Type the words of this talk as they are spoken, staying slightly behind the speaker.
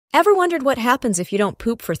Ever wondered what happens if you don't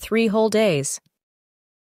poop for 3 whole days?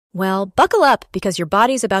 Well, buckle up because your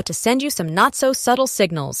body's about to send you some not-so-subtle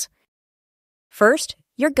signals. First,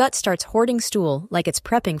 your gut starts hoarding stool like it's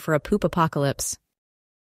prepping for a poop apocalypse.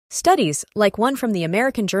 Studies, like one from the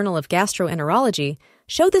American Journal of Gastroenterology,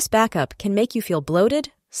 show this backup can make you feel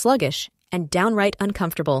bloated, sluggish, and downright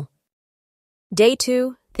uncomfortable. Day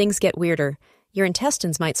 2, things get weirder. Your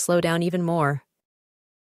intestines might slow down even more.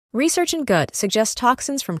 Research in gut suggests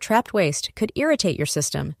toxins from trapped waste could irritate your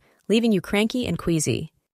system, leaving you cranky and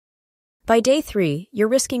queasy. By day 3, you're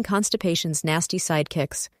risking constipation's nasty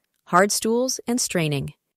sidekicks, hard stools and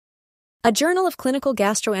straining. A Journal of Clinical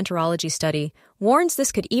Gastroenterology study warns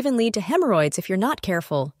this could even lead to hemorrhoids if you're not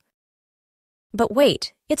careful. But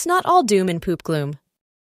wait, it's not all doom and poop gloom.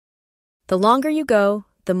 The longer you go,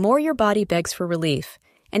 the more your body begs for relief,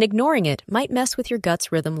 and ignoring it might mess with your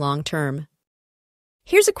gut's rhythm long term.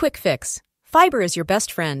 Here's a quick fix. Fiber is your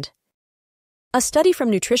best friend. A study from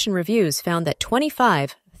Nutrition Reviews found that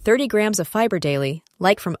 30 grams of fiber daily,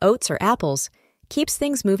 like from oats or apples, keeps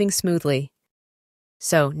things moving smoothly.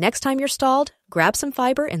 So, next time you're stalled, grab some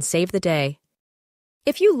fiber and save the day.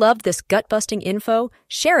 If you loved this gut-busting info,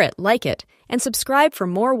 share it, like it, and subscribe for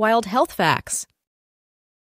more wild health facts.